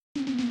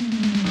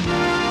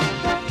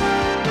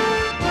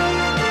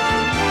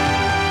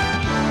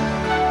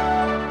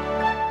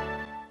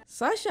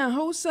Sashen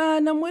Hausa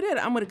na muryar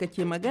Amurka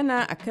ke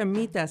magana a kan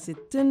mita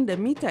 60 da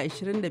mita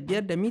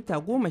 25 da mita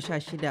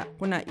 16.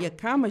 Kuna iya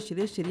kama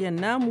shirye-shiryen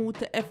namu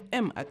ta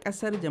FM a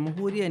ƙasar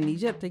jamhuriyar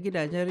Nijar ta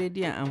gidajen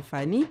rediyon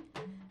amfani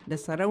da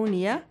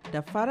sarauniya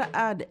da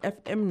fara'a da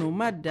FM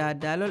Nomad da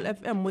Dalol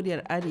FM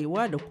muryar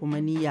Arewa da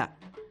kuma niyya.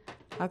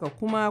 Haka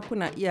kuma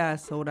kuna iya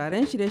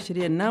sauraron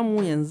shirye-shiryen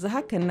namu yanzu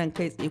hakan nan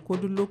kai tsaye ko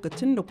duk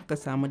lokacin da kuka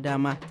samu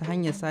dama ta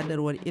hanyar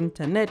sadarwar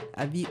intanet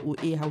a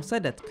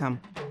voahausa.com.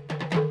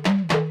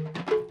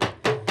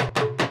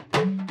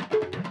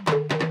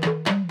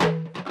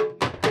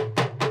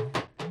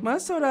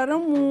 Masu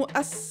sauraron mu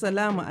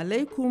Assalamu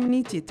alaikum,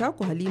 ni ce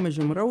taku Halima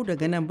Jumrau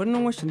daga nan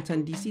birnin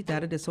Washington DC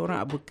tare da sauran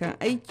abokan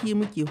aiki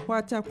muke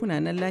fata kuna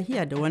nan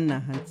lahiya da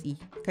wannan hantsi.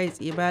 Kai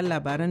tsaye bayan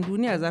labaran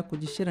duniya za ku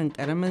ji shirin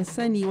karamin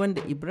sani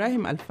wanda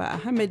Ibrahim Alfa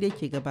Ahmed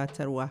yake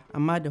gabatarwa,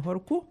 amma da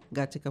farko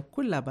ga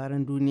cikakkun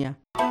labaran duniya.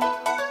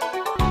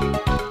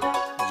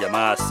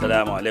 Jama'a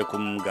Assalamu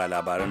alaikum ga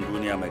labaran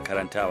duniya mai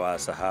karantawa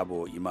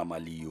Sahabo Imam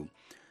Aliyu.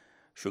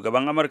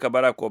 Shugaban Amurka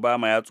Barack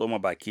Obama ya tsoma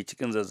baki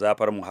cikin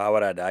zazzafar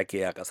muhawara da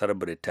ake a kasar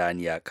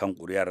Birtaniya kan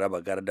ƙuri'ar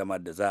raba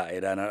gardamar da za a yi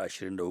ranar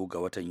 24 ga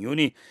watan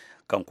Yuni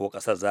kan ko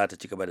ƙasar za ta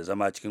ci gaba da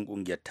zama cikin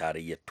ƙungiyar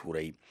tarayyar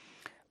Turai.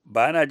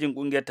 Ba na jin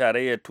ƙungiyar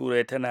tarayyar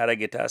Turai tana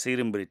rage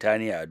tasirin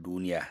Birtaniya a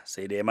duniya,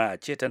 sai dai ma a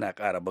ce tana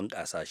ƙara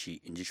bunƙasa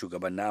shi, in ji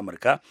shugaban na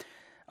Amurka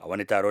a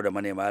wani taro da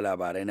manema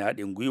labarai na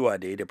haɗin gwiwa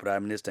da ya da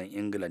Prime Minister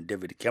England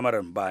David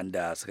Cameron bayan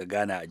da suka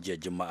gana a jiya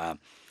Juma'a.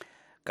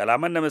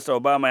 Kalaman na Mr.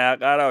 Obama ya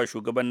ƙara wa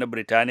shugaban na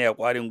Birtaniya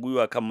ƙwarin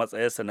gwiwa kan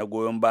matsayarsa na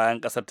goyon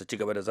bayan ƙasar ta ci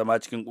gaba da zama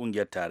cikin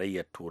ƙungiyar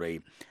tarayyar Turai.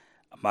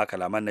 Amma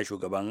kalaman na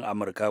shugaban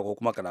Amurka ko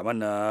kuma kalaman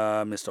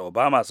na Mr.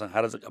 Obama sun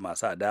harzuka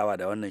masu adawa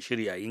da wannan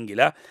shiri a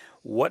Ingila,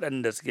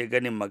 waɗanda suke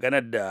ganin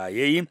maganar da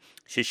ya yi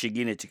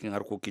shishigi ne cikin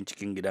harkokin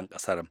cikin gidan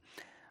ƙasar.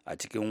 A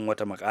cikin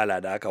wata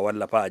makala da aka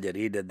wallafa a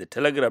jaridar The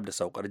Telegraph da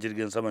saukar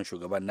jirgin saman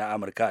shugaban na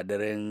Amurka a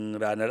daren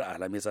ranar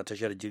Alhamis a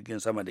tashar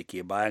jirgin sama da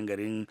ke bayan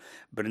garin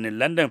birnin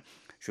London,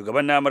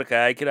 shugaban na Amurka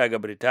ya kira ga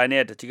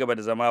Birtaniya ta ci gaba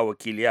da zama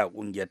wakiliya a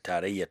ƙungiyar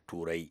tarayyar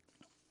Turai.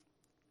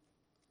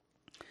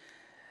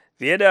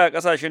 Fiye da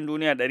ƙasashen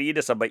duniya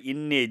 170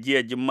 ne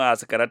jiya Juma'a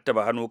suka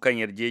rattaba hannu kan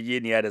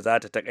yarjejeniya da za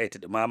ta taƙaita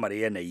ɗumamar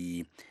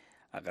yanayi.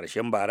 A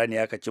ƙarshen bara ne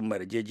aka cimma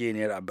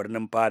yarjejeniyar a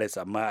birnin Paris,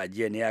 amma a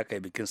jiya ne aka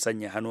yi bikin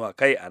sanya hannu a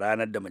kai a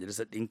ranar da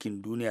Majalisar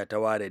Ɗinkin Duniya ta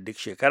ware duk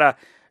shekara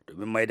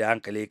domin mai da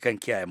hankali kan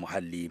kiyaye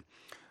muhalli.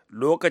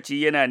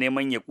 Lokaci yana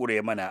neman ya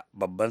ƙure mana,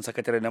 babban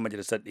sakatare na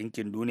Majalisar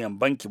Ɗinkin Duniya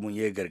Ban Ki-moon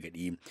ya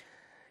gargaɗi.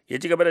 Ya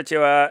ci gaba da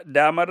cewa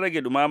damar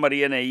rage ɗumamar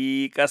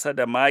yanayi ƙasa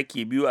da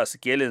maki 2 a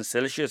sikelin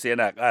Celsius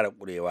yana ƙara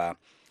ƙurewa.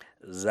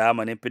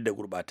 Zamanin fidda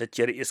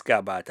gurɓatacciyar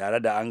iska ba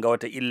tare da an ga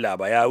wata illa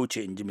ba ya wuce,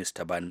 in ji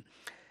Mr. Ban.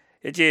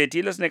 Ya ce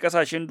tilas ne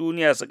kasashen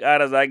duniya su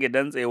ƙara zage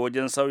dantse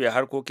wajen sauya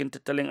harkokin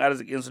tattalin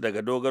arzikinsu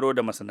daga dogaro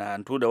da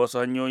masana'antu da wasu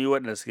hanyoyi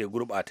waɗanda suke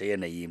gurɓata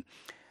yanayi.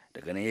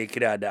 Daga nan ya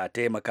kira da a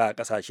taimaka a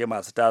ƙasashe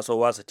masu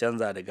tasowa su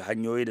canza daga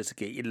hanyoyi da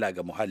suke illa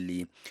ga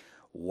muhalli.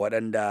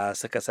 Waɗanda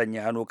suka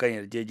sanya hannu kan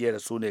yarjejiyar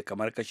su ne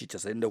kamar kashi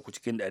 93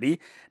 cikin 100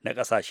 na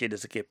ƙasashe da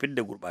suke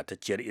fidda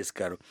gurɓatacciyar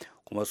iskar,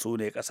 kuma su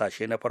ne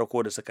ƙasashe na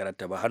farko da suka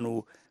rattaba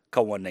hannu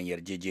kan wannan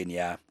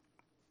yarjejeniya.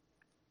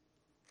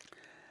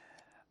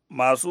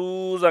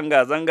 Masu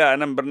zanga-zanga a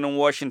nan birnin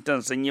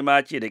Washington sun yi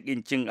mace da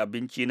ƙin cin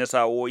abinci na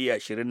sa'o'i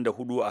 24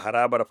 a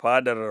harabar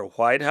fadar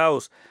White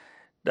House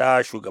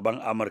da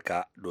shugaban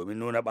Amurka domin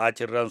nuna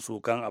ɓacin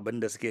ransu kan abin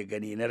da suke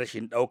gani na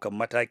rashin ɗaukan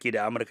mataki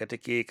da Amurka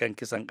take kan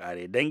kisan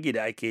ƙare dangi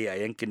da ake yi a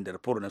yankin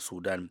Darfur na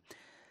Sudan.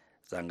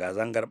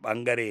 Zanga-zangar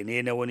ɓangare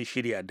ne na wani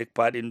shiri a duk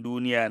faɗin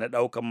duniya na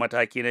ɗaukan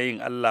mataki na yin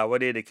Allah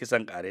wadai da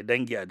kisan ƙare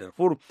dangi a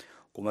Darfur,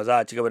 kuma za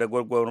a ci gaba da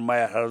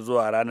gwagwarmaya har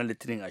zuwa ranar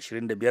Litinin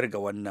 25 ga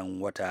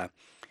wannan wata.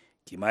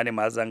 Kimanin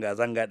masu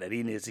zanga-zanga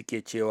 100 ne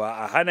suke cewa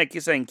a hana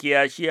kisan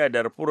kiyashi a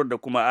Darfur da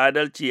kuma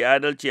adalci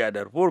a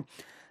Darfur,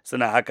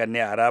 suna hakan ne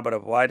a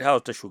harabar White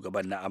House ta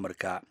shugaban na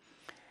Amurka.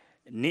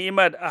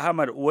 Ni'mat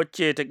Ahmad,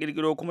 wacce ta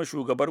kirkiro kuma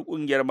shugabar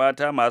kungiyar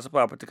mata masu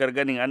fafutukar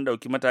ganin an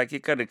dauki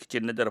mataki kan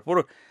rikicin na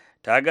Darfur,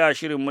 ta ga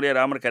shirin muryar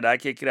Amurka da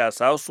ake kira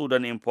South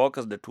Sudan in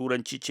Focus da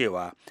turanci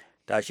cewa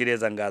ta shirya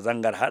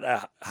zanga-zangar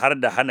har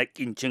da hana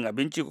kin cin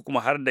abinci ko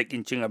kuma har da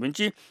kin cin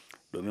abinci,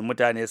 domin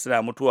mutane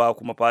suna mutuwa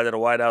kuma fadar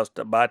White House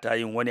ba ta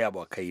yin wani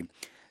abu kai.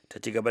 Ta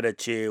ci gaba da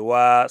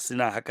cewa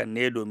suna hakan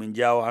ne domin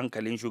jawo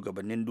hankalin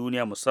shugabannin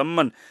duniya,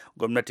 musamman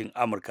gwamnatin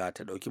Amurka,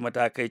 ta ɗauki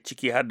matakai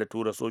ciki har da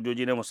tura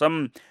sojoji na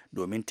musamman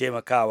domin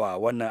taimakawa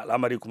wannan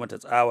al'amari, kuma ta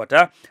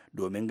tsawata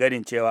domin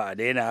ganin cewa a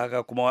daina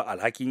haka, kuma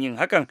alhakin yin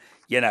hakan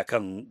yana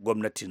kan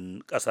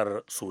gwamnatin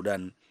ƙasar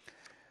Sudan.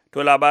 To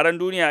labaran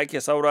duniya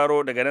ake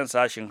sauraro daga nan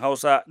sashin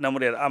Hausa na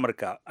muryar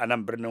Amurka a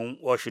nan birnin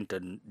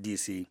Washington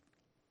DC.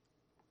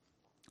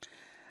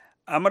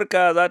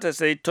 Amurka za ta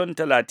sai ton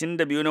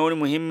 32 na wani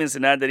muhimmin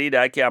sinadari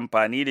da ake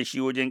amfani da shi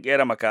wajen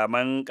kera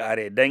makaman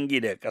kare dangi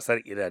daga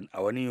kasar Iran,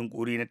 a wani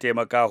yunkuri na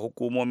taimaka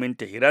hukumomin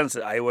Tehran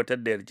su aiwatar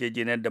da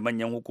yarjejeniyar da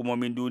manyan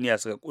hukumomin duniya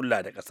suka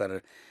kulla da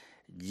kasar.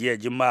 jiya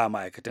juma'a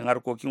ma'aikatan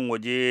harkokin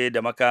waje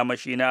da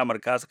makamashi na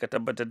amurka suka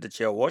tabbatar da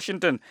cewa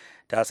washington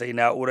ta sai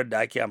na'urar da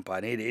ake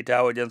amfani da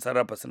ita wajen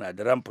sarrafa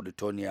sinadaran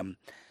plutonium.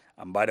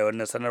 An ba da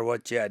wannan sanarwar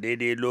ce a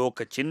daidai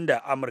lokacin da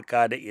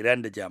amurka da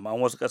iran da jami'an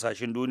wasu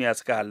kasashen duniya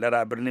suka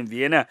hallara a birnin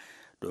vienna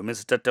domin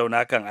su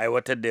tattauna kan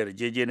aiwatar da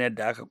yarjejeniyar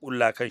da aka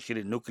kulla kan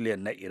shirin nukiliyar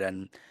na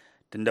iran.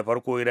 Tun da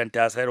farko iran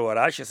ta sayarwa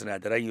rasha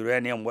sinadaran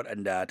uranium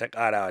waɗanda ta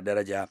ƙara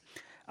daraja.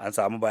 An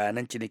samu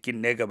bayanan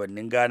cinikin ne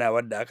gabanin Ghana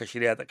wadda aka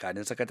shirya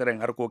tsakanin sakataren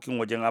harkokin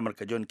wajen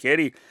Amurka John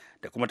Kerry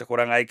da kuma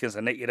takwaran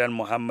aikinsa na Iran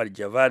Muhammad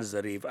Javad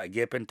Zarif a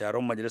gefen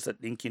taron Majalisar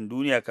Ɗinkin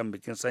Duniya kan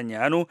bikin sanya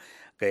hannu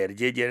ga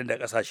yarjejeniyar da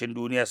ƙasashen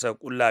duniya suka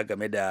kulla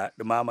game da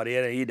ɗumamar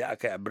yanayi da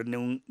aka yi a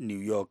birnin New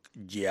York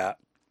jiya.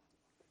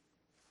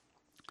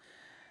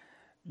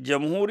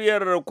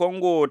 Jamhuriyar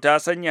Congo ta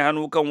sanya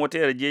hannu kan wata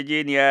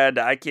yarjejeniya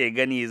da ake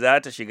gani za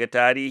ta shiga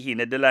tarihi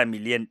na dala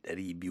miliyan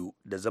 200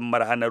 da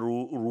zammar hana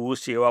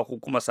rushewa ko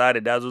kuma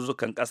sare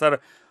dazuzzukan kasar,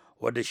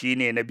 wadda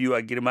shine na biyu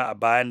a girma a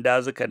bayan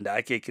dazukan da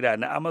ake kira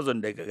na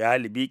Amazon daga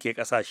galibi ke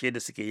kasashe da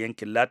suke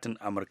yankin Latin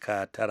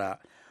Amurka tara.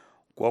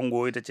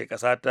 Congo ita ce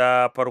ƙasa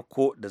ta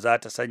farko da za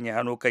ta sanya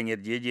hannu kan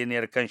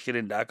yarjejeniyar kan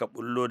shirin da aka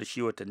bullo da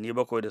shi watanni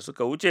 7 da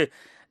suka wuce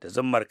da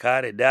zammar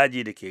kare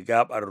daji da ke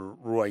gabar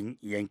ruwan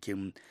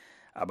yankin.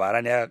 A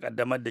bara ne aka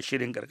kaddamar da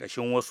shirin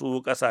karkashin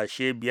wasu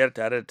kasashe 5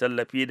 tare da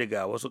tallafi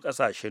daga wasu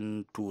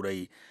kasashen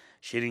turai.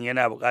 Shirin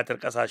yana buƙatar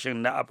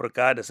kasashen na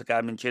afirka da suka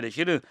amince da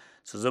shirin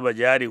su zuba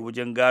jari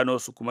wajen gano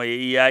su kuma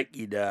yayi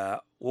yaƙi da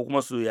ko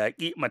kuma su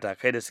yaƙi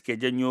matakai da suke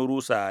janyo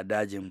rusa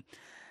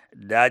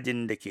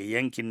dajin da ke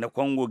yankin na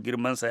Congo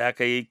girmansa ya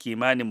kai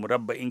kimanin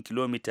murabba'in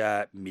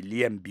kilomita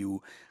miliyan 2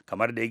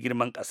 kamar da ya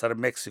girman ƙasar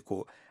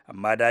Mexico,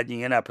 amma dajin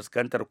yana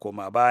fuskantar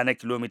koma baya na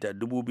kilomita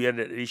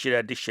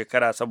 5,600 duk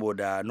shekara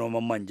saboda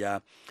noman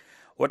manja.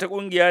 Wata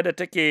ƙungiya da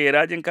take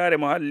rajin kare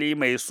muhalli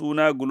mai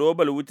suna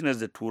Global Witness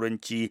da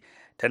Turanci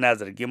tana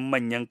zargin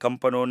manyan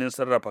kamfanonin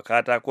sarrafa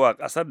katako a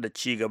ƙasar da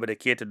ci gaba da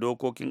keta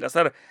dokokin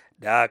ƙasar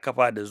da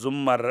kafa da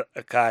zummar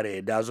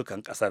kare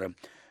dazukan ƙasar.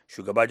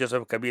 Shugaba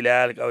Joseph Kabila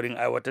ya alƙawarin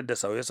aiwatar da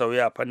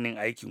sauye-sauye a fannin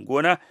aikin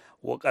gona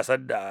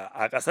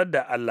a ƙasar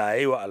da Allah ya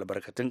yi wa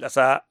albarkatun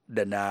ƙasa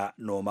da na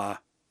noma.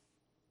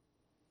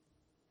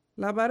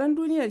 Labaran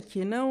duniyar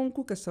kenan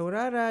kuka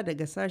saurara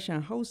daga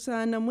sashen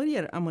Hausa na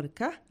muryar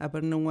Amurka a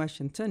birnin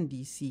Washington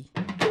DC.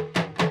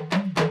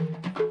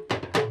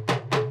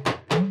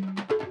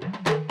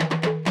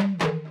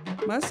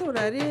 Masu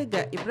saurare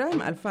ga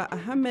Ibrahim Alfa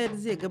Ahmed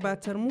zai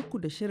gabatar muku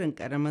da shirin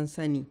ƙaramin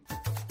sani.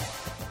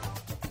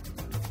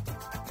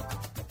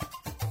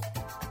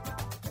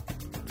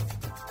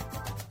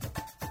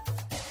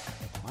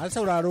 An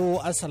sauraro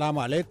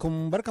Assalamu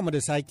alaikum barkamu da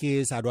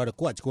sake saduwa da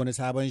ku a cikin wani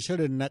sabon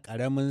shirin na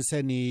ƙaramin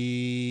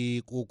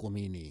sani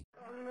kokumi ne.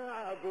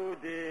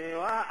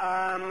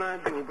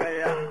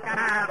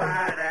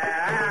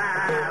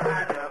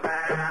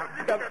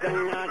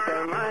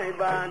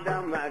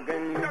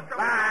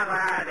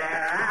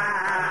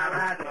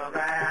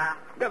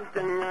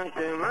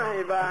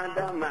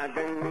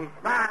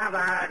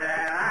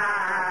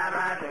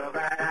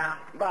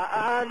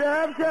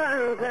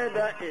 Adabtan sai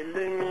da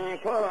ilimi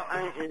ko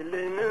an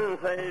ilimin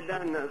sai da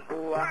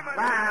natsuwa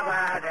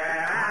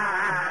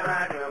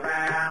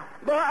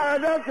ba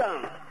adabtan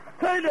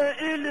sai da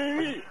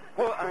ilimi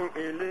ko an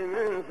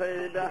ilimin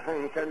sai da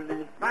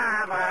hankali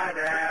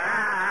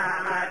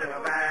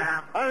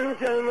an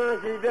ce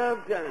mashi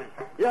dabtan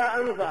ya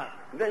amsa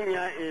dan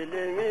ya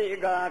ilimi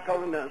ga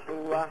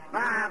kaunatsuwa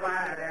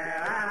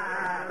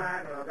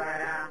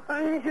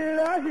an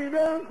kira shi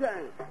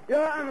dabtan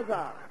ya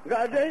amsa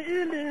ga dai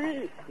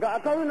ilimi ga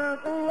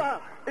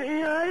kaunatsuwa in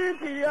ya yi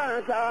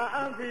tiyata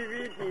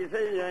asibiti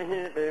sai ya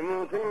heɗe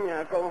mutum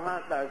ya kau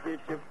haɗa shi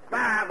cif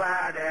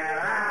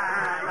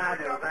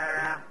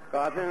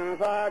kafin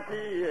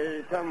sati ya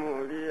yi ta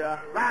moriya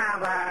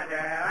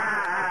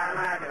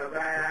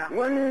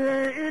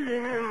wani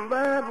ilimin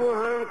babu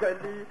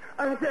hankali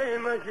an ce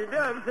mashi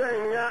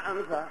dabtan ya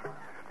amsa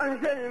an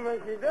ce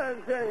mashi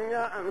dabtan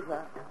ya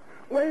amsa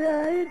wai ya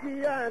yi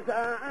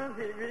tiyata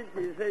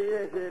asibiti sai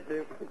ya ce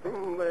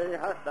tun bai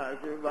haɗa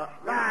shi ba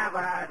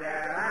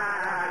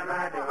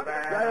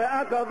sai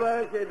aka bar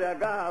shi da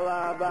gawa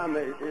ba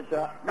mai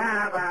ita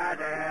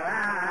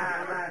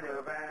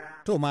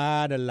To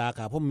ma da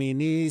kafin mai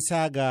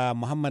nisa ga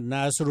Muhammad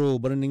Nasiru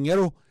birnin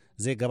Yaro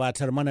zai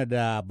gabatar mana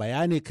da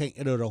bayani kan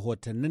irin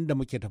rahotannin da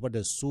muke tafa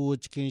da su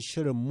cikin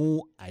shirin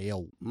mu a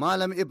yau.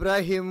 Malam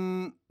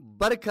Ibrahim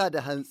barka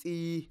da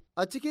hantsi.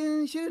 A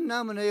cikin shirin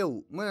namu na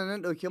yau muna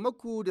nan ɗauke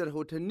maku da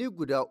rahotanni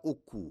guda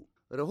 3.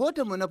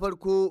 Rahotonmu na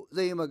farko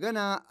zai yi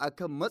magana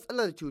akan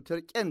matsalar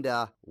cutar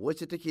ƙyanda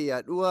wacce take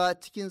yaduwa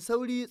cikin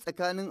sauri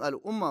tsakanin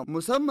al'umma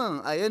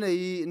musamman a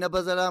yanayi na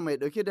bazara mai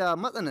ɗauke da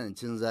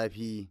matsanancin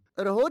zafi.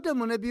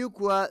 Rahotonmu na biyu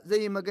kuwa zai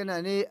yi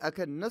magana ne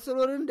akan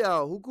nasarorin da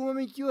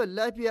hukumomin kiwon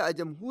lafiya a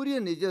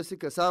jamhuriyar Nijar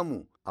suka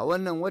samu a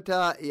wannan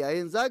wata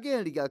yayin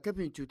zagayen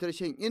rigakafin cutar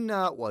shan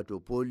inna wato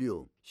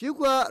polio. Shi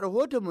kuwa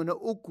rahotonmu na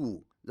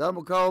 3 za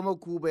mu kawo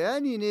maku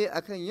bayani ne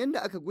akan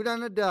yadda aka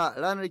gudanar da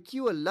ranar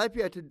kiwon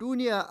lafiya ta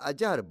duniya a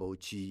jihar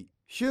Bauchi.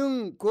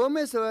 Shin ko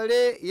mai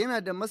saurare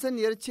yana da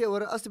masaniyar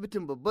cewar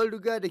asibitin babban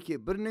riga da ke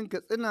birnin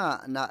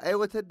Katsina na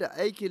aiwatar da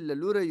aikin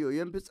lalurar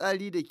yoyon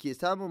fitsari da ke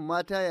samun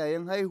mata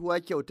yayin haihuwa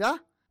kyauta?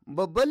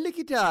 Babban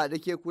likita da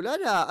ke kula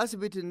da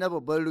asibitin na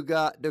babban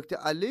riga Dr.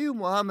 Aliyu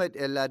Muhammad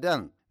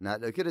Eladan na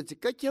ɗauke da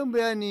cikakken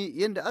bayani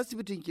yadda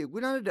asibitin ke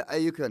gudanar da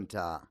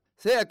ayyukanta.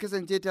 Sai a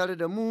kasance tare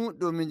da mu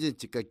domin jin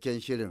cikakken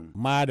shirin.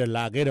 Ma da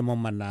lagai da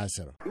Mamman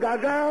Nasir.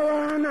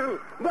 Gagawa nan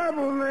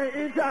babu mai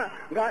ita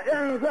ga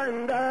 'yan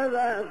sanda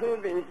za su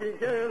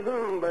bincike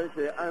sun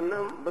bashi a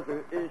nan ba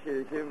su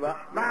ishe shi ba.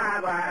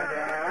 Ba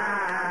da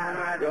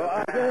rana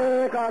da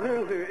ake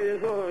kafin su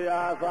iso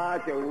ya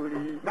sake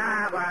wuri.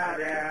 Ba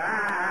da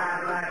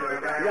rana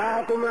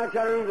ya kuma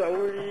canza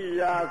wuri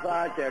ya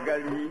sake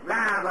gari.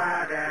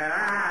 Ba da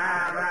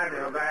rana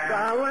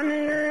ga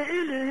wani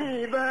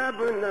ilimi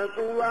babu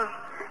natsuwa.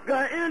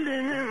 Ga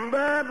ilimin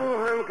babu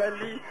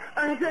hankali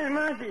an ce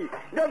mashi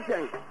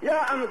doktan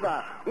ya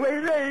amsa wai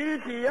zai yi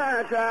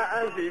tiyata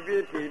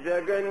asibiti da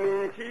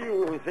ganin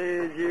ciwo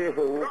sai je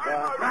hauka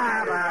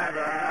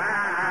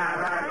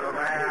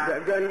da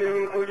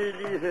ganin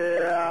kurji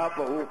sai ya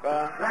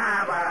fauka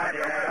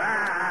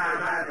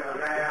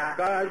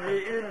kaji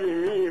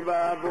ilimi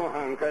babu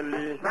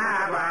hankali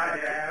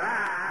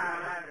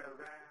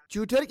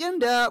Cutar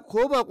ƙyanda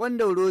ko baƙon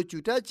dauro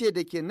cuta ce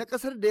da ke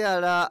nakasar da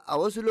yara a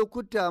wasu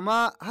lokuta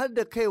ma har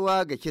da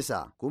kaiwa ga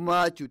kisa,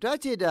 kuma cuta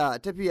ce da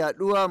tafi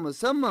yaɗuwa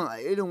musamman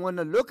a irin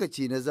wannan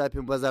lokaci na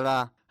zafin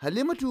bazara.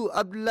 Halimatu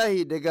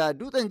Abdullahi daga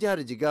Dutsen jihar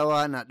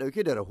Jigawa na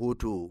ɗauke da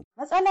rahoto.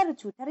 Matsalar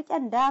cutar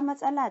ƙyanda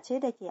matsala ce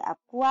da ke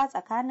afkuwa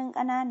tsakanin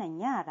ƙananan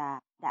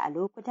yara da a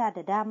lokuta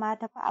da dama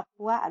ta fi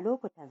afkuwa a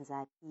lokutan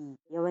zafi.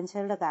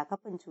 Yawancin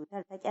rigakafin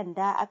cutar ta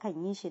ƙyanda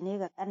akan yi shi ne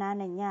ga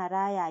ƙananan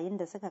yara yayin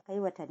da suka kai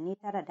watanni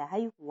 9 da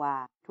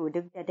haihuwa. To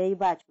duk da dai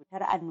ba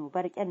cutar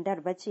annobar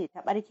ƙyandar ba ce ta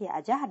ɓarke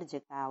a jihar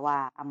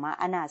Jigawa, amma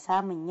ana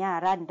samun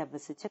yaran da ba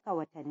su cika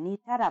watanni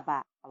 9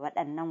 ba a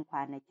waɗannan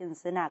kwanakin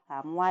suna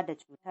kamuwa da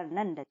cutar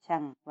nan da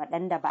can,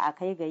 waɗanda ba a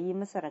kai ga yi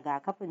musu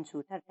rigakafin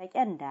cutar ta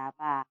ƙyanda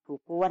ba. To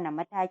kowane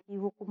mataki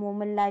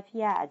hukumomin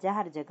lafiya a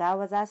jihar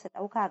Jigawa za su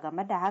ɗauka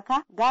game da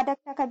haka? Ga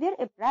Dr. Kabir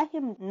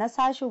Ibrahim na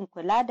sashin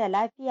kula da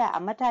lafiya a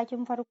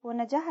matakin farko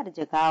na jihar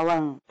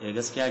Jigawan.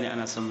 Gaskiya ne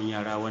ana samun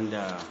yara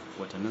wanda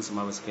watannin su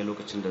ma ba su kai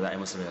lokacin da za a yi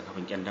musu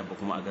rigakafin ƙyandar ba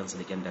kuma a gansu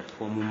da ƙyandar.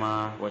 Ko mu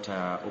ma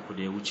wata 3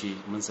 da ya wuce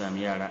mun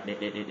sami yara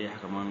ɗaya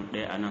haka man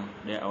ɗaya a nan,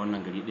 ɗaya a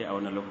wannan gari, ɗaya a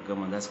wannan lokacin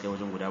gama za su kai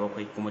wajen guda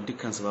 7 kuma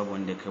dukkan su babu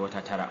wanda ya kai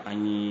wata 9.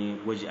 An yi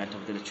gwaji an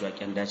tabbatar da cewa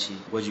ƙyanda ce,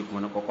 gwaji kuma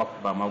na kwakwaf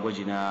ba ma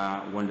gwaji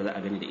na wanda za a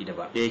gani da ido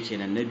ba. Ɗaya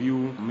kenan. Na biyu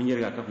mun yi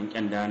rigakafin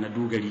ƙyanda na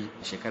dugari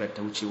shekarar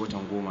ta wuce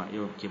watan 10,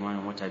 yau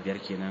kimanin wata 5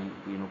 kenan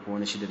ko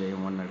na 6 da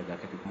yin wannan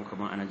rigakafi. Kuma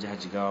kamar a nan jihar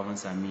Jigawa mun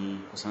sami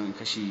kusan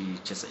kashi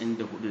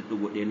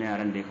 94.1 na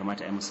yaran da ya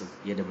kamata a yi musu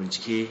yadda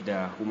bincike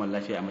da hukumar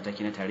lafiya a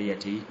mataki na tarayya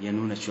ta yi ya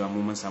nuna cewa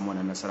mu mun samu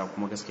wannan nasara,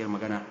 kuma gaskiyar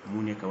magana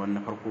mu ne kamar na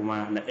farko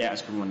ma na ɗaya a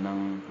cikin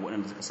wannan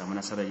waɗanda suka samu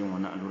nasarar yin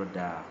wannan allurar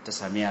da ta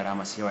sami yara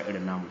masu yawa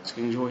irin namu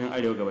cikin jihohin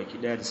arewa gabaki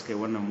ɗaya da suka yi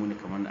wannan mu ne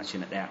kamar a ce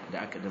na ɗaya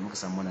da muka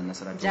samu wannan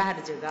nasara jihar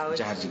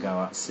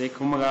Jigawa. Sai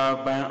kuma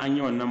bayan an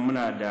yi wannan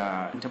muna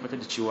da tabbatar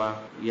da cewa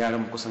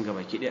yaran kusan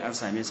gabaki ɗaya an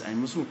same su an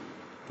yi musu.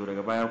 To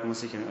daga baya kuma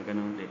sai kin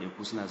ganin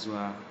ɗaiɗaiku suna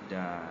zuwa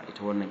da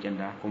ita wannan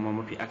ƙyanda, kuma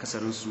mafi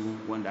akasarin su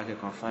wanda aka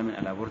confirming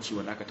a laboratory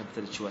wanda aka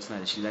tabbatar da cewa suna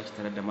da shi zaki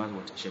tarar da ma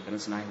wata shekarun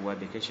suna haihuwa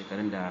bai kai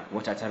shekarun da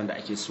wata 9 da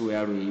ake so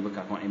yaro ya yi ba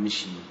kafin a yi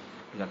mishi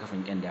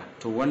rigakafin ƙyanda.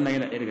 To wannan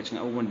yana ɗaya daga cikin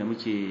abubuwan da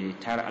muke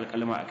tara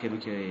alƙalma akai,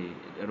 muke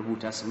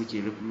rubuta su,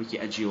 muke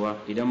ajiyewa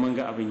idan mun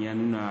ga abin ya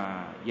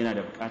nuna yana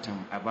da buƙatan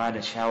a ba da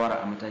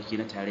shawara a mataki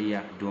na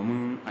tarayya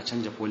domin a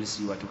canja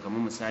policy, wato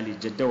kamar misali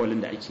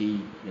jadawalin da ake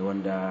yi da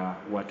wanda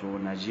wato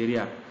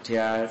Najeriya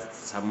ta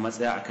samu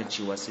matsaya akan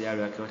cewa sai yaro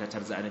ya kai wata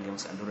 9 za a dinga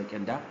masa allurar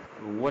ƙyanda.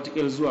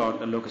 Wataƙila zuwa wani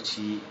ɗan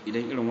lokaci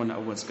idan irin wannan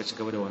abubuwan suka ci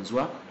gaba da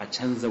wanzuwa a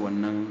canza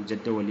wannan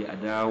jadawali a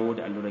dawo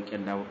da allurar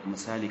ƙyanda,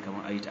 misali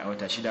kamar a yi ta a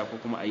wata 6 ko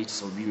kuma a yi ta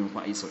sau 2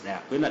 maimakon a yi sau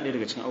 1. Yana ɗaya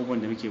daga cikin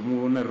abubuwan da muke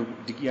mu wannan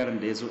duk yaron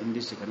da ya zo inda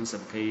shekarunsa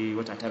ba kai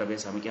wata 9 bai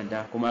samu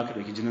ƙyanda kuma aka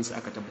ɗauki jininsa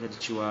aka tabbatar da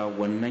cewa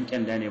wannan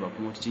ƙyanda ne ba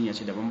kuma wata jinya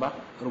ce daban ba,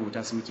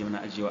 rubuta su muke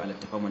muna ajiyewa a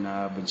littafanmu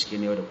na bincike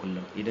na yau da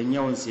kullum. Idan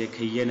yawan su ya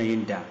kai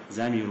yanayin da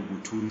za mu yi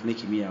rubutu na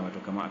kimiyya,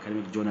 wato kamar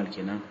academic journal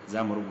kenan,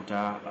 za mu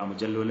rubuta a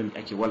mujallolin da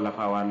ake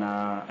wallafawa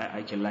na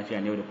aikin lafiya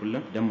na yau da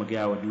kullum don mu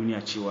gaya wa duniya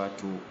cewa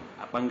to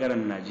a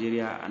bangaren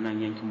Najeriya a nan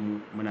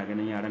yankinmu muna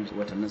ganin yaran da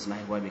watannin suna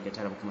haihuwa bai kai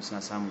 9 ba kuma suna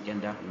samun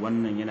ƙyanda.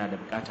 Wannan yana da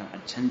buƙatar a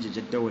canja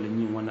jadawalin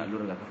yin wannan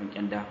allurar rigakafin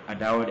ƙyanda, a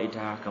dawo da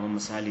ita kamar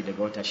misali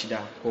daga wata 6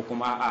 ko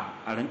kuma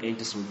a rinka yin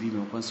ta sau 2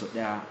 maimakon sau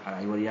 1 a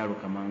rayuwar yaro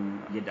kamar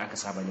yadda aka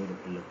saba ne da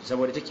kullum.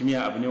 Saboda ita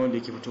kimiyya abu ne wanda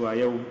yake fitowa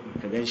yau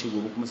ka gan shi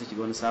gobe kuma sai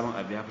ga wani sabon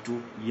abu ya fito.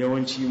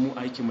 Yawanci mu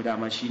aikin mu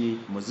dama shine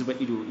mu zuba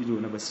ido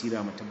na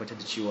basira, mu tabbatar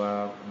da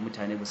cewa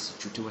mutane ba su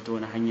cutu ta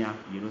wani hanya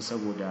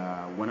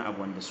saboda wani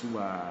abu wanda su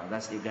ba za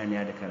su iya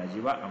ganiya da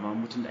karaje ba, amma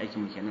mutum da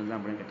aikin mu kenan za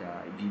mu rinka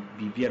ta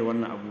bibiyar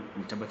wannan abu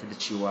mu tabbatar da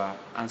cewa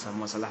an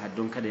samu maslaha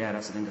don kada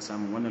yara su dinga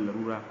samun wannan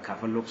larura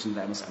kafin lokacin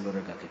da a musu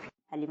allurar rigakafi.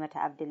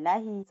 Halimata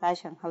Abdullahi,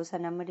 sashen Hausa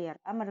na muryar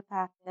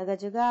Amurka daga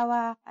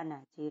Jigawa a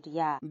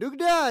Najeriya. Duk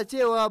da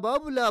cewa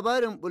babu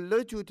labarin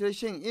bullar cutar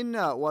shan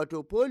inna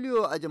wato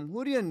polio a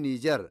jamhuriyar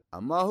Nijar,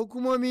 amma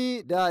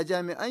hukumomi da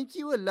jami'an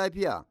kiwon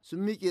lafiya sun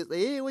miƙe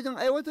tsaye wajen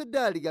aiwatar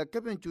da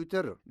rigakafin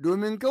cutar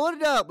domin kawar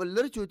da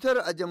bullar cutar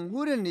a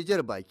jamhuriyar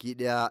Nijar baki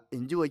ɗaya,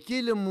 in ji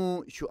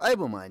wakilinmu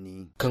Shu'aibu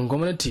Mani. Kan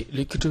gwamnati,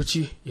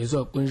 likitoci ya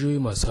zuwa ƙungiyoyi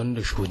masu hannu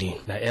da shuni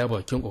na iya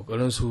bakin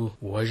ƙoƙarinsu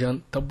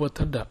wajen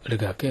tabbatar da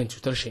rigakafin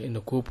cutar shan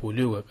inna ko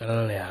polio ga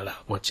ƙananan yara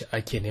wacce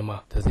ake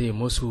nema ta zai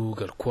musu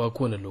garkuwa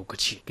kowane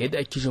lokaci ga yadda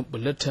ake jin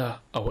bullata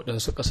a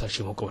waɗansu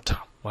ƙasashe makwabta.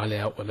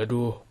 Malaya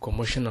Walado,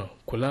 kwamishinan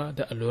kula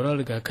da alluran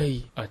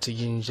rigakafi a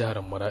cikin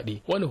jihar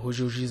Maradi, wani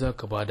hujjoji za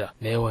ka bada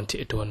na yawanta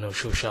ita wannan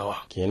shoshawa?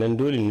 Kenan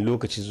dole ne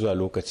lokaci zuwa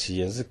lokaci,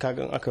 yanzu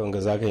kagan aka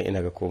wanga zagayen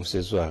ina ga kuma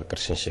sai zuwa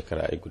karshen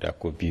shekara ai guda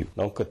ko biyu.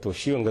 Don ka to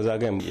shi wanga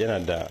zagayen yana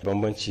da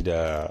bambanci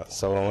da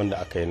sauran wanda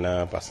aka yi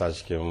na passage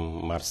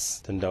cikin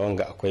Mars. Tunda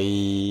wanga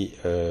akwai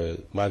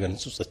maganin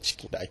tsutsar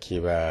ciki da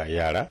ake ba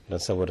yara don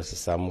saboda su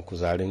samu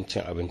kuzarin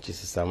cin abinci,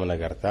 su samu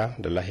nagarta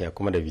da lahiya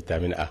kuma da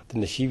vitamin A.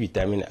 Tunda shi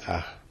vitamin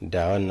A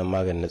da wannan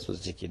maganin na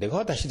tsotsi ciki daga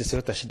wata 6 sai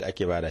wata 6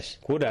 ake bada shi,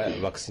 ko da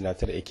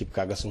vaccinator ekip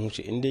kaga sun huce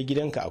in dai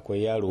gidanka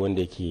akwai yaro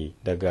wanda yake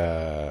daga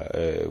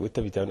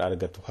wata vitamin A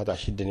daga wata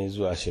 6 ne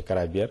zuwa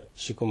shekara 5,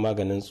 shi kuma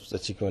maganin tsotsi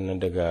ciki wannan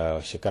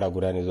daga shekara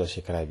guda ne zuwa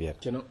shekara 5.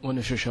 Kenan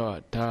wannan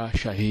shashawa ta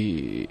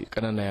shahi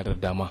kananan yaran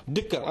dama,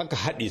 dukkan aka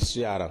haɗe su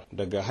yaran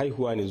daga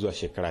haihuwa ne zuwa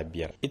shekara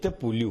 5. Ita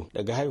polio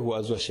daga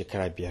haihuwa zuwa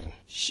shekara 5,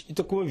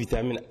 ita kuma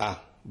vitamin A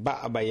ba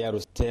a ba yaro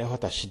ta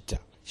wata 6.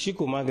 Shi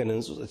ko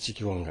maganin tsutsa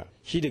ciki wanga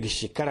shi daga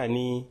shekara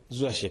ne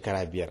zuwa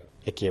shekara 5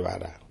 yake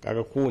bada,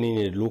 kaga kowane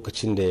ne da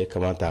lokacin da ya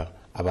kamata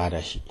a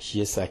bada shi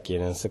yasa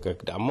kenan suka,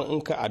 amma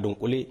in ka a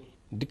dunkule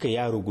duka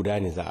yaro guda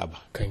ne za a ba.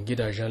 Kan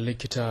gidajen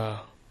likita,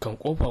 kan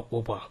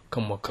kofa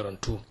kan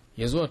makarantu,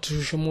 ya zuwa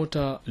tashoshin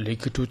mota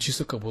likitoci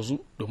suka bazu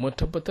domin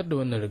tabbatar da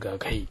wannan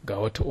rigakafi. Ga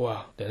wata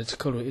uwa da na ci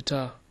karo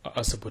ita a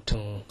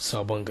asibitin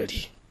Sabon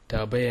Gari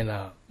ta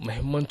bayyana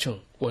muhimmancin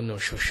wannan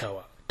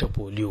shoshawa ta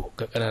polio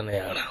ga ƙananan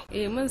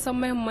yara. Mun san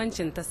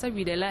muhimmancin ta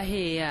saboda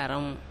lahiyar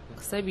yaran,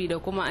 saboda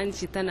kuma an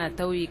ci tana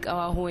tauyi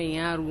ƙawahuwan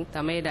yaro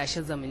ta maida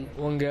shi zamani.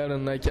 Wanga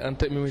yaron naki an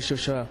taɓa mai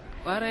shosha?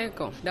 Ƙwarai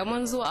kan, da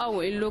mun zo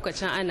awo in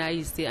lokacin ana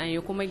yi sai an yi,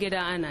 kuma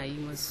gida ana yi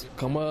musu.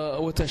 Kama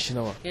watan shi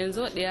nawa?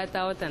 Yanzu ɗaya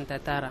ta watan ta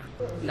 9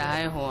 da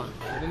haihuwa.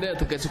 Idan da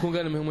takaici kun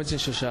gane muhimmancin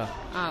shosha?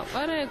 A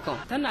ƙwarai kan,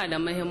 tana da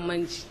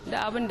muhimmanci,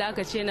 da abin da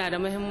aka ce na da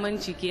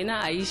muhimmanci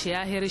kenan a yi shi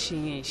ya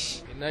hirshin yin shi.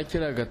 Na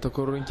kira ga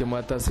takwarorinki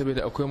mata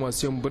saboda akwai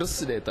masu yin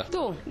bursu da ita.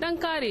 To, dan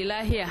kare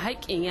lahiya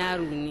haƙƙin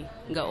yaro ne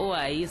ga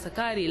uwaye su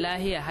kare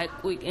lahiya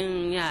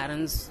haƙƙoƙin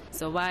yaransu.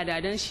 Su bada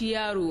don shi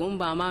yaro in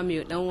ba ma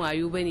mai dan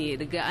wayo bane ya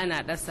riga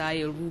ana ɗasa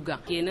ya ruga.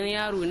 Kenan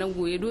yaro na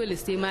goye dole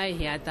sai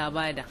mahaifiya ta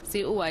bada,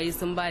 sai uwaye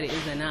sun bada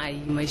izinin a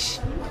yi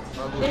mashi.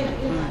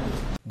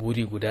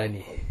 Buri guda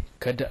ne,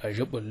 kada a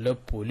ji bullar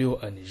polio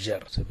a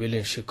Nijar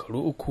sabilin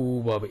shekaru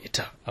 3 babu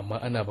ita,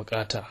 amma ana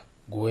bukata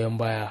goyon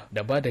baya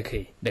da ba da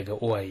kai daga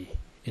uwaye.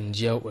 In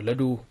ji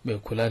Olado mai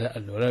kula da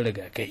alluran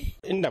rigakafi.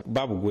 Inda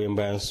babu goyon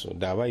bayan su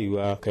da ba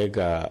yiwuwa kai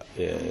ga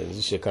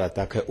yanzu shekara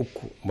ta kai 3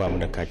 ba mu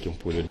da kakin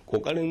polio.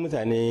 Kokarin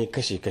mutane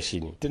kashe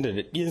ne, tunda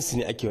da ɗiyansu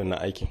ne ake wannan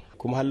aikin,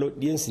 kuma hallo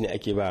ɗiyansu ne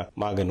ake ba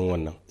maganin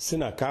wannan.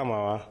 Suna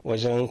kamawa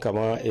wajen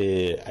kama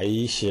a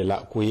yi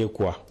shela ko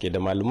yekuwa ke da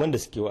malaman da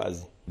suke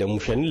wa'azi, da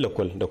mushanin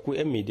lakwal, da ku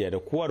 'yan media, da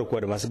kowa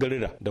da masu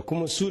garira, da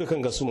kuma su da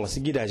kan su masu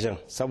gidajen,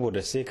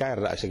 saboda sai ka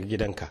yarda a shiga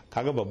gidanka.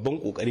 Kaga babban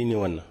kokari ne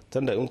wannan,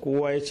 tunda in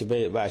kowa ya ce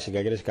ba a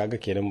shiga gidanka kaga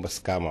kenan ba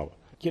su kama ba.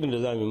 Kiran da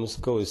za mu yi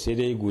musu kawai sai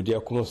dai godiya,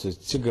 kuma su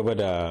ci gaba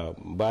da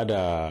ba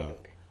da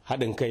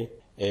haɗin kai,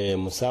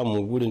 mu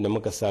samu gudun da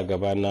muka sa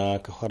gaba na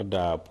kawar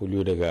da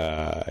polio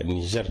daga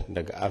Niger,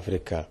 daga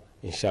Afirka.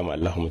 Insha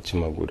Allah mu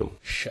cimma gudun.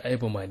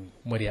 Shu'aibu Mani,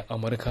 murya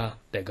Amurka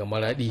daga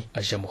Maradi a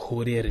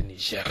jamhuriyar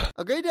Nijar.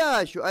 A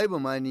gaida Shu'aibu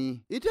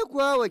Mani, ita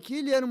kuwa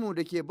wakiliyarmu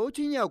da ke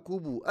Baucin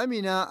Yakubu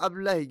Amina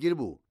Abdullahi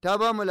Girbo ta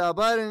ba mu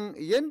labarin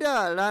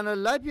yadda ranar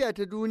lafiya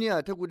ta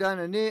duniya ta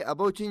gudana ne a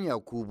Baucin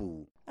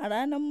Yakubu. A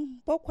ranar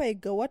 7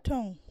 ga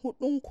watan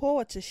 4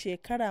 kowace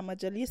shekara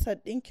Majalisar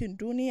Ɗinkin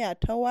Duniya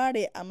ta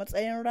ware a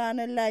matsayin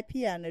ranar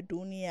lafiya na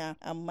duniya,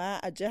 amma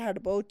a jihar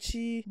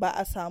Bauchi ba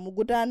a samu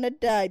gudanar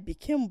da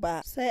bikin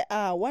ba sai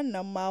a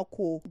wannan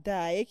mako.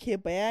 Da yake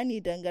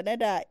bayani dangane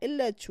da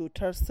illar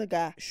cutar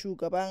siga,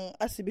 shugaban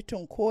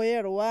asibitin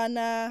koyarwa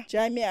na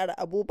Jami'ar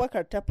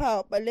Abubakar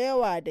Tafawa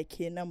Balewa da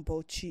ke nan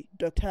Bauchi,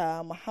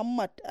 Dr.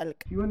 Muhammad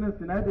Alka. Shi wannan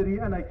sinadari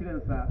ana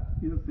kiransa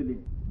insulin.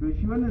 To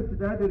shi wannan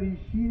sinadari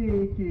shine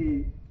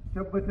yake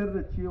tabbatar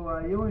da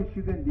cewa yawan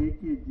shugan da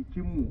yake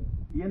jikinmu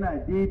yana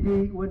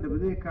daidai, wanda ba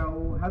zai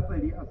kawo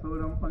hatsari a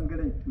sauran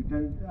bangaren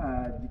cutan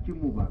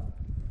jikinmu ba.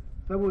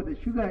 Saboda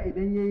shuga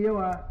idan ya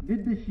yawa,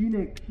 duk da shi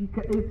ne shi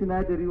kaɗai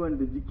sinadari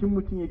wanda jikin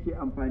mutum yake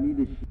amfani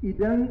da shi.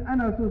 Idan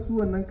ana so su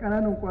wannan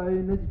ƙananan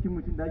ƙwayoyi na jikin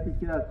mutum da ake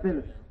kira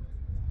cells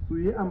su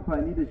yi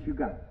amfani da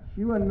shuga,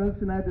 shi wannan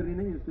sinadari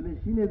na insulin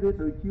shine zai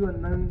ɗauki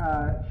wannan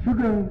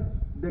shugan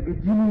daga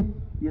jini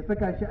ya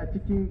saka shi a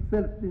cikin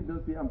cells din don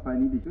su yi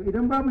amfani da shi.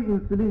 Idan babu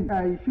insulin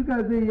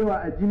shuga zai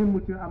yawa a jinin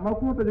mutum amma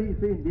kuma ba zai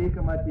isa inda ya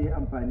kamata ya yi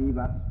amfani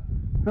ba.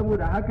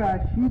 Saboda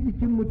haka shi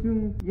jikin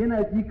mutum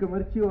yana ji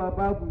kamar cewa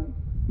babu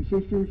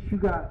isasshen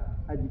shuga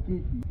a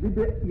jikin shi, duk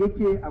da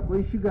yake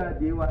akwai shuga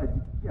da yawa a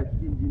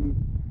cikin jini.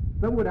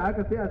 Saboda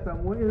haka sai a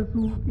samu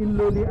waɗansu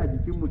illoli a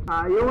jikin mutum.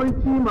 A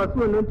yawanci masu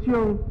wannan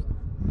ciwon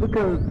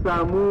sukan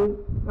samu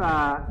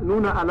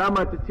nuna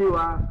alama ta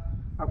cewa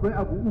akwai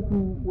abu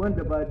uku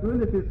wanda ba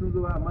dole sai sun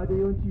zo amma da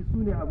yawanci su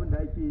ne abin da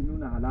ake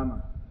nuna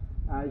alama.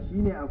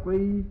 Shine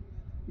akwai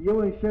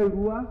yawan shan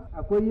ruwa,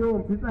 akwai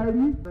yawan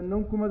fitsari,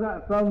 sannan kuma za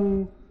a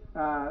samu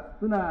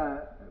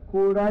suna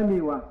ko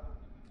ramewa.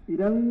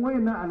 Idan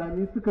wayannan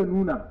alami suka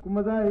nuna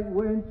kuma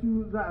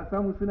wayanci za a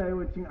samu suna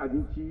yawan cin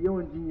abinci,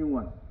 yawan jin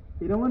yunwa.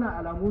 Idan wannan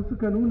alamu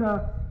suka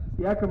nuna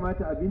ya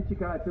kamata a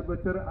bincika a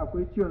tabbatar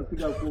akwai ciwon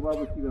siga ko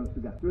babu ciwon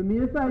siga. To me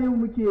yasa yau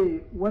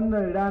muke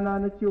wannan rana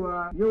na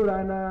cewa yau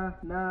rana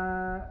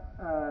na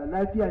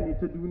lafiya ne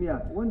ta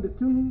duniya, wanda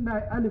tun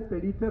na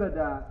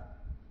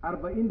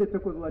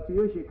 1948 wato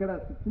yau shekara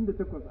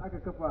 68 aka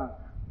kafa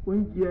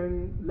ƙungiyar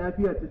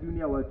lafiya ta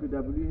duniya wato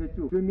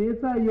WHO. To me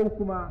yasa yau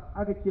kuma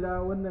aka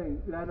kira wannan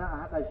rana a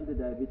haɗa shi da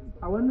diabetes?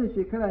 A wannan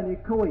shekara ne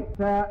kawai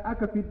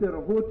aka fitar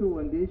rahoto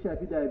wanda ya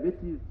shafi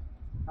diabetes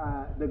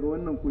daga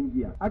wannan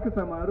kungiya. Aka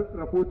samu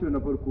rahoto na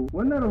farko.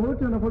 Wannan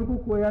rahoto na farko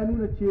ko ya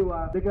nuna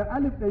cewa daga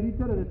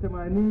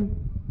 1980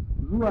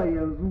 zuwa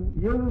yanzu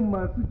yawan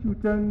masu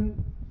cutan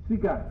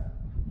siga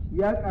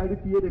ya ƙaru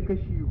fiye da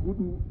kashi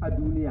 4 a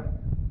duniya.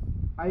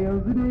 A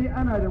yanzu dai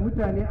ana da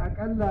mutane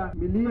akalla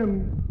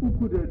miliyan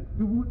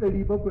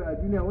 3.700 a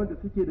duniya wanda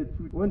suke da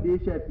wanda ya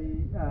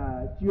shafi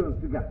ciwon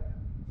siga.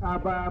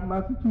 Ba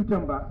masu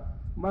cutan ba.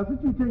 Masu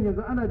cutan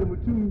yanzu ana da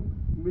mutum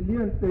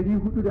miliyan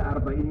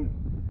 440.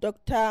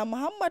 Dr.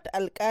 Muhammad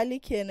Alkali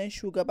kenan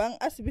shugaban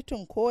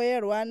asibitin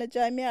koyarwa na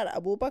Jami'ar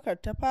Abubakar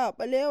Tafawa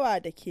Balewa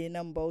da ke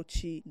nan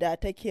Bauchi da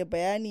take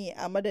bayani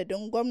a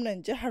madadin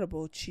gwamnan jihar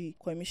Bauchi,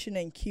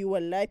 kwamishinan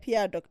kiwon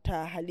lafiya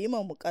Dr.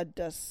 Halima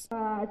Muqaddas.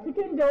 A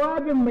cikin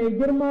jawabin mai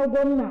girma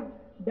gwamna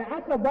da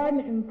aka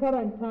bani in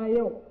karanta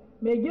yau,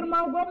 mai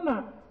girma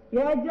gwamna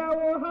ya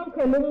jawo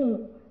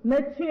hankalinmu na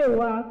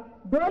cewa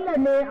dole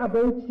ne a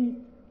Bauchi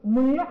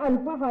mu yi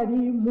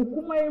alfahari mu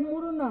kuma yi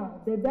murna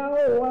da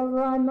dawowar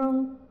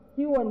ranar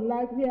kiwon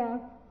lafiya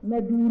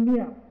na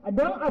duniya.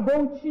 Don a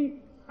Bauchi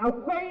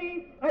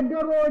akwai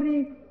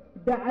ƙaddarori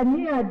da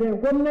aniya da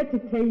gwamnati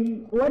ta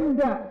yi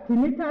wanda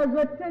tuni ta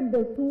zartar da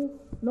su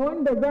na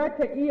wanda za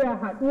ta iya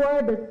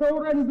haɗuwa da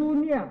sauran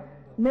duniya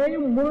na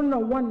yin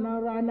murnar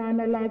wannan rana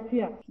na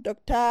lafiya.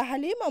 Dr.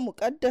 Halima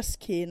Muqaddas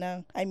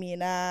kenan.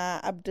 Amina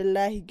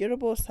Abdullahi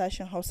Girbo,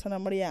 sashen Hausa na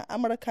muryar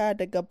Amurka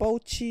daga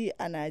Bauchi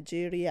a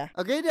Najeriya.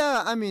 A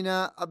gaida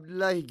Amina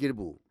Abdullahi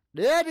Girbo.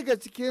 Daya daga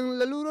cikin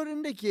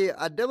lalurorin da ke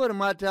addabar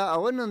mata a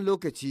wannan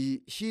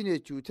lokaci shine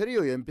cutar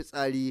yoyon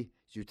fitsari,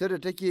 cutar da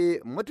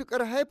take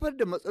matukar haifar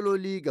da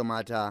matsaloli ga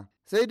mata.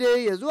 Sai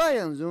dai ya zuwa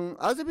yanzu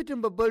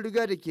asibitin babbar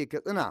riga da ke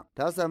Katsina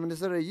ta sami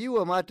nasarar yi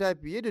wa mata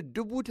fiye da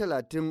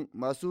 30,000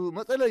 masu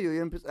matsalar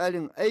yoyon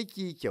fitsarin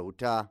aiki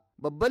kyauta.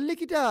 Babban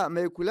likita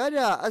mai kula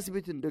da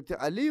asibitin Dr.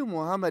 Aliyu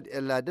Muhammad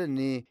Eladan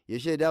ne ya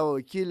shaida wa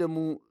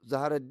wakilinmu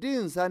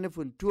Zaharaddin Sani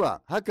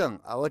Funtuwa hakan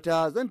a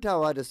wata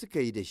zantawa da suka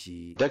yi da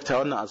shi. Dakta,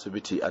 wannan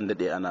asibiti an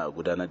daɗe ana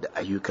gudanar da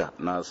ayyuka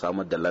na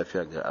samar da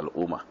lafiya ga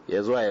al'umma.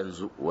 Ya zuwa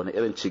yanzu wani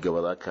irin ci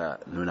gaba za ka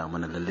nuna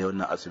mana lalle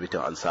wannan asibitin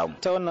an samu?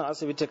 Ta wannan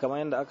asibiti kamar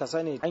yadda aka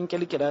sani an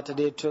kirkira ta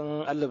dai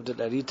tun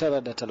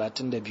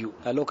 1932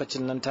 a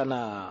lokacin nan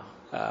tana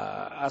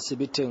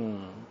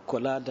asibitin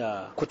kula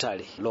da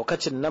kutare.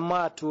 Lokacin nan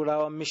ma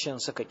turawan mission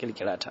suka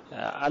kirkira ta.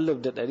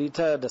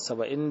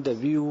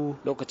 1972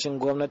 lokacin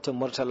gwamnatin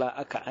Murtala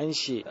aka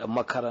anshe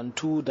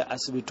makarantu da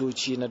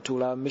asibitoci na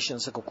turawan mission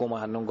suka koma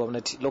hannun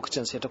gwamnati.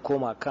 Lokacin sai ta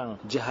koma kan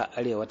jihar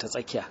Arewa ta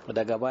tsakiya.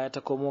 Daga baya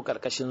ta komo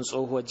karkashin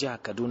tsohuwar jihar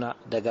Kaduna.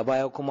 Daga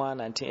baya kuma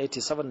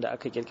 1987 da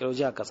aka kirkiro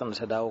jihar Katsina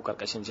ta dawo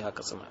karkashin jihar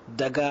Katsina.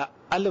 Daga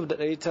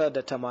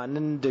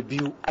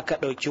 1982 aka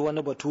ɗauki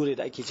wani bature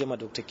da ake cema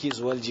Dr. Keith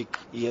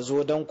Waljick ya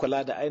zo don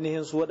kula da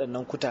ainihin su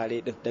waɗannan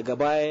kutare ɗin. Daga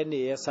baya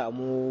ne ya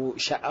samu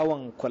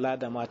sha'awan kula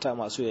da mata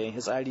masu yoyon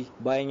fitsari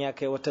bayan ya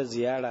kai wata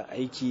ziyara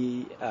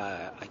aiki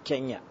a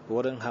Kenya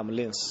wurin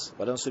Hamlins,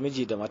 waɗansu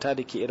miji da mata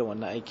da ke irin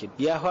wannan aikin.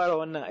 Ya fara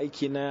wannan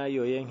aiki na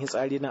yoyon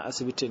fitsari na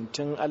asibitin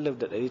tun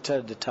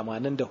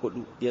 1984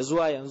 ya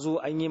zuwa yanzu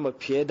an yi ma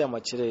fiye da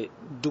mace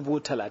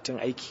 30,000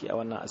 aiki a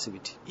wannan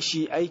asibiti.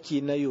 Shi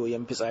aiki na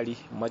yoyon fitsari,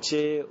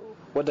 mace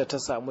wadda ta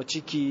samu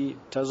ciki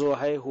ta zo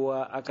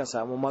haihuwa aka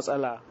samu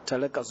matsala ta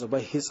rika zuba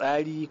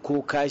hitsari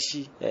ko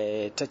kashi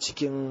ta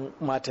cikin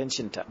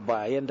matancinta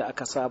ba yadda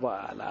aka saba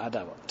a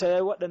al'ada ba. Ta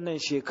yi waɗannan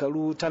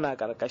shekaru tana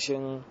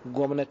ƙarƙashin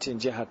gwamnatin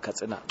jihar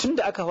Katsina. Tun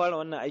da aka fara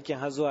wannan aikin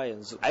har zuwa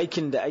yanzu,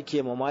 aikin da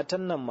ake ma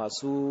matan nan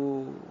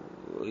masu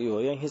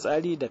yoyon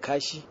hitsari da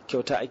kashi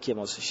kyauta ake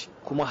masu shi,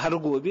 kuma har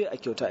gobe a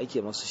kyauta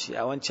ake masu shi.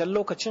 A wancan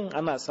lokacin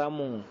ana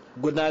samun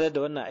gudanar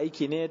da wannan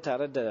aiki ne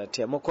tare da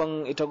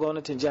taimakon ita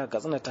gwamnatin jihar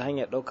Katsina ta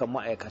hanyar ɗaukar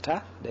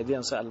ma'aikata da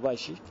biyan su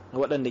albashi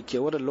waɗanda ke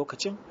wurin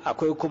lokacin.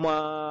 Akwai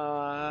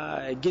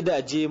kuma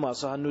gidaje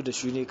masu hannu da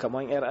shuni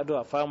kamar yar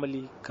adowa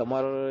family,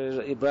 kamar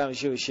Ibrahim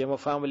Shehu Shema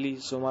family,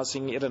 su ma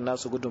sun yi irin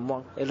nasu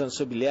gudunmuwan, irin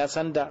su Biliya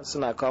Sanda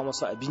suna kawo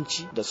masu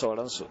abinci da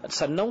sauransu.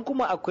 Sannan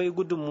kuma akwai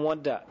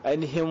gudunmuwar da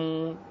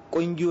ainihin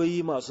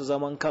kungiyoyi masu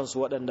zaman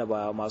kansu waɗanda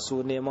ba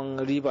masu neman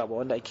riba ba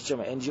wanda ake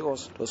cewa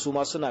NGOs, to su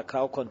ma suna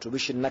kawo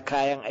contribution na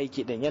kayan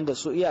aiki din, yanda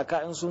su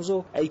iyaka in sun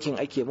zo aikin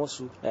ake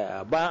musu,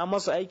 bayan an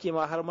masu aiki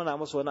ma har muna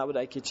musu wani abu da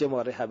ake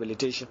cewa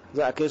rehabilitation.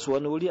 Za a kai su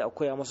wani wuri a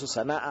koya musu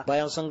sana'a,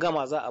 bayan sun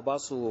gama za a ba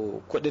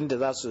su kuɗin da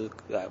za su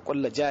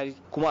kulla jari,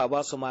 kuma a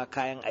ba su ma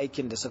kayan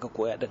aikin da suka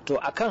koya din. To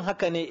akan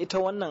haka ne ita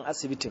wannan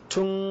asibitin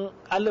tun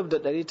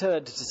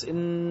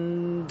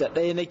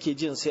 1991 nake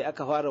jin sai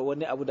aka fara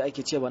wani abu da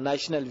ake cewa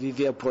National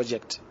VVA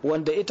Project,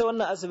 wanda ita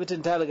wannan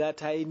asibitin ta riga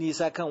ta yi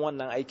nisa kan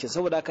wannan aikin,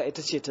 saboda haka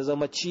ita ce ta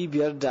zama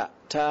cibiyar da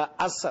ta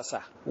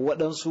assasa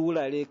waɗansu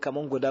wurare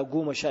kamar guda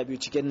 12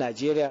 cikin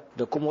Najeriya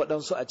da kuma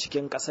waɗansu a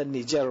cikin ƙasar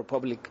Nijar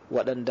Republic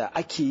waɗanda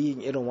ake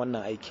yin irin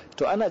wannan aiki.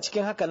 To ana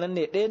cikin haka nan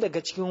ne ɗaya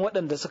daga cikin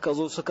waɗanda suka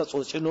zo suka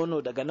tsotsi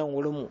nono daga nan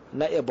wurinmu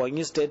na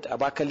Ebonyi State,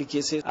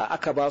 Abakaliki, sai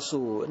aka ba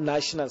su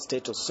national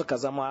status, suka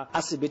zama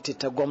asibiti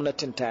ta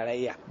gwamnatin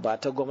tarayya ba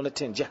ta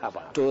gwamnatin jiha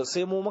ba. To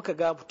sai mu muka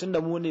ga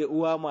tunda mu ne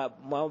uwa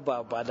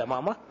ba da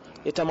mama,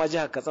 ita ma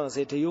jihar Katsina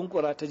sai ta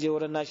yunkura ta je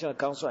wurin National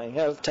Council on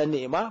Health ta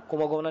nema,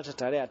 kuma gwamnatin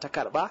tarayya ta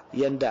karba,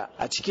 yanda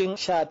a cikin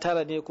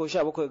 19 ne ko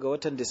 17 ga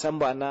watan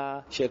Disamba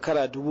na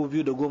shekara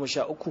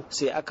 2013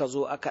 sai aka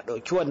zo aka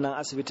ɗauki wannan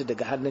asibiti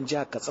daga hannun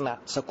jihar Katsina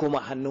sa koma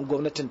hannun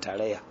gwamnatin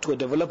tarayya. To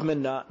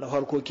development na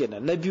farko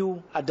kenan. Na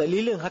biyu, a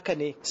dalilin haka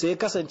ne sai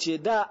kasance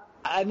da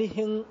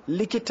ainihin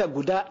likita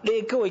guda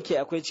ɗaya kawai ke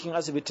akwai cikin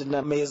asibitin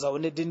nan mai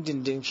zaune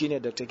dindindin shine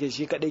Dr. K,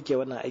 shi kadai ke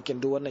wannan aikin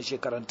duk wannan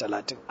shekaran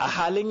 30. A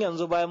halin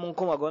yanzu bayan mun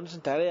koma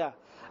gwamnatin tarayya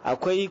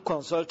akwai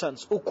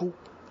consultants 3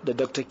 da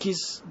Dr.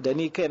 Kis da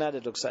ni kaina da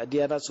Dr.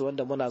 Adiya nasu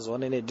wanda muna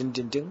zaune ne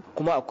dindindin,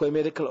 kuma akwai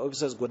medical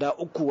officers guda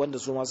 3 wanda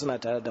su ma suna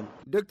tare da mu.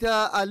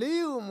 Dr.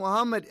 Aliyu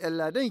Muhammad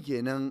Elladan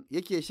kenan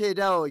yake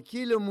shaidawa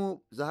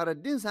wakilinmu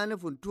Zaharaddin Sani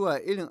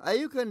Funtuwa irin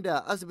ayyukan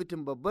da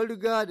asibitin babbar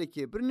riga da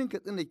ke birnin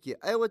Katsina ke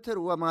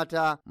aiwatarwa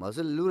mata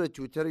masu lalurar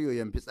cutar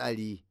yoyon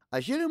fitsari.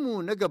 A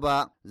shirinmu na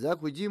gaba za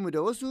ku ji mu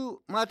da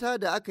wasu mata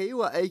da aka yi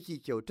wa aiki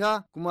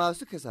kyauta kuma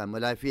suka sami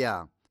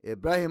lafiya.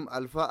 Ibrahim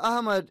Alfa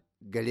Ahmad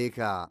gare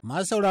ka.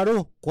 Masu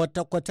sauraro,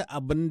 kwata-kwata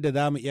abin da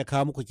za mu iya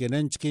kawo muku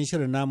kenan cikin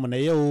shirin namu na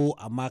yau,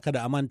 amma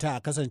kada a manta a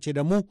kasance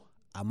da mu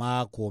a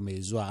mako mai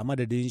zuwa. A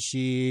madadin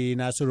shi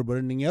Nasiru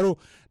Birnin Yaro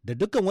da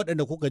dukkan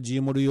waɗanda kuka ji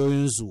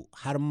muryoyinsu,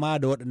 har ma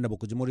da waɗanda ba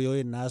ku ji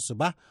muryoyin nasu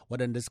ba,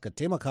 waɗanda suka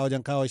taimaka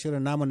wajen kawo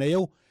shirin namu na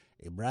yau,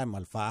 Ibrahim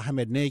Alfa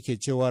Ahmed ne ke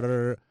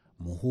cewar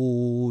mu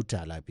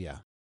huta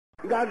lafiya.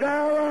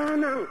 Gagawa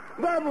nan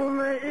babu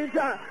mai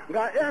ita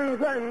ga 'yan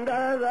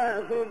sanda za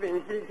su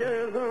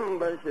bincike sun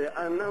bashi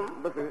a nan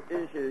ba su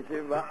ishe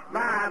shi ba.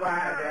 Baba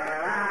da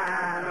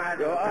rana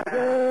da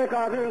ake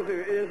kafin su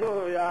iso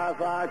ya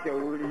sake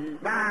wuri.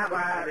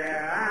 Baba da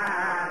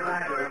rana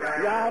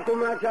ya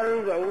kuma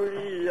canza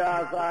wuri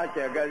ya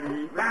sake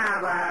gari.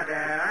 Baba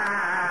da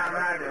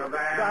rana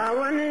ga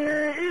wani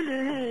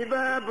ilimi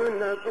babu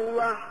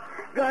natsuwa.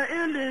 Ga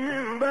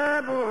ilimin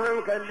babu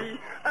hankali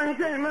an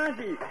ce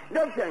mashi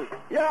doktan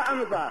ya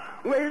amsa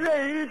wai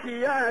zai yi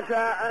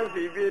tiyata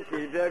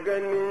asibiti da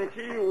ganin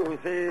ciwo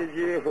sai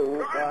je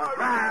hauka.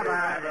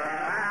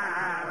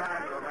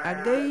 A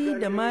gai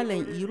da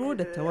Malam Iro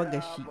da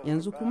tawagashi,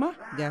 yanzu kuma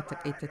ga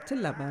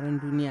takaitattun labaran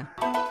duniya.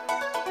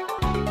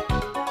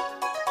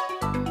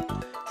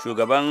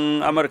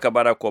 Shugaban Amurka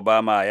Barack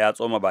Obama ya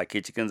tsoma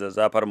baki cikin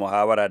zazzafar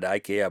muhawara da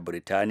ake yi a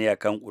Birtaniya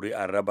kan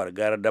ƙuri'ar rabar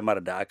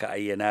gardamar da aka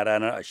ayyana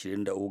ranar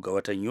 23 ga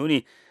watan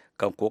Yuni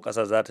kan ko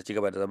ƙasar za ta ci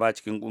gaba da zama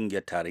cikin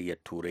ƙungiyar tarayyar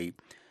Turai.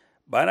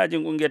 Bana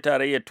jin ƙungiyar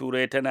tarayyar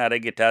Turai tana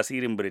rage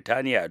tasirin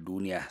Birtaniya a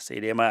duniya, sai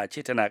dai ma a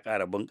ce tana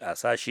ƙara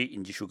bunƙasa shi,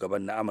 in ji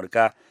shugaban na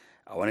Amurka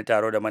a wani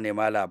taro da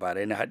manema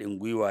labarai na haɗin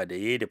gwiwa da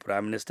ya yi da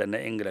Prime Minister na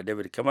Ingila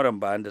David Cameron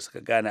bayan da suka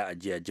gana a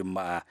jiya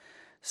Juma'a.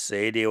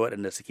 Sai dai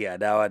waɗanda suke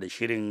adawa da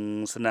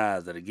shirin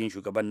suna zargin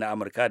shugaban na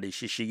Amurka da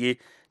shishige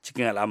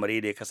cikin al'amari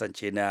da ya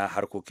kasance na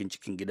harkokin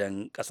cikin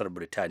gidan ƙasar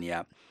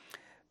Birtaniya.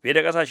 Fiye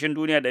da ƙasashen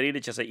duniya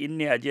 190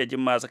 ne a jiya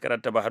Juma'a suka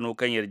rattaba hannu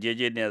kan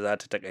yarjejeniyar za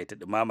ta takaita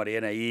ɗumamar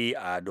yanayi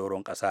a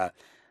doron ƙasa.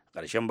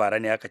 Ƙarshen bara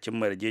ne aka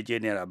cimma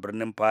yarjejeniyar a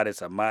birnin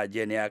Paris, amma a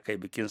jiya ne aka yi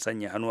bikin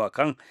sanya hannu a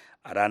kan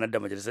a ranar da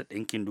Majalisar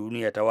Ɗinkin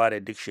Duniya ta ware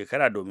duk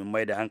shekara domin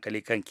mai da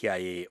hankali kan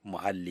kiyaye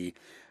muhalli.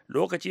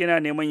 Lokaci yana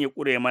neman ya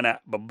ƙure mana,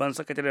 babban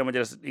sakataren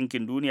Majalisar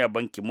Ɗinkin Duniya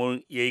Ban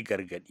Ki-moon ya yi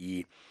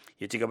gargaɗi.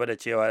 Ya ci gaba da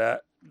cewa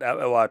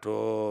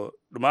wato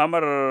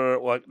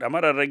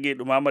ɗamarar rage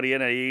ɗumamar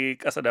yanayi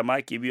ƙasa da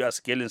maki 2 a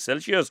sikelin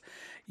Celsius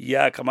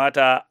ya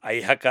kamata a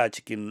yi haka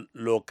cikin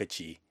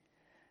lokaci.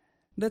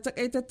 Da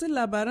takaitattun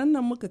labaran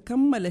nan muka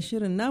kammala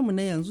shirin namu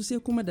na yanzu sai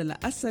kuma da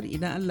la'asar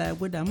idan Allah ya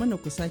gwada mana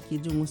ku sake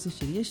jin wasu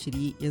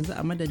shirye-shirye yanzu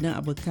a madadin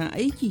abokan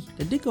aiki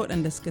da duka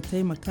waɗanda suka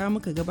taimaka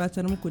muka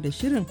gabatar muku da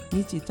shirin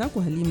ni ce taku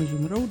Halima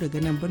Jumrau daga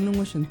nan birnin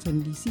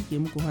Washington DC ke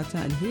muku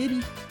fatan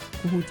alheri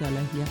ku huta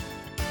lafiya.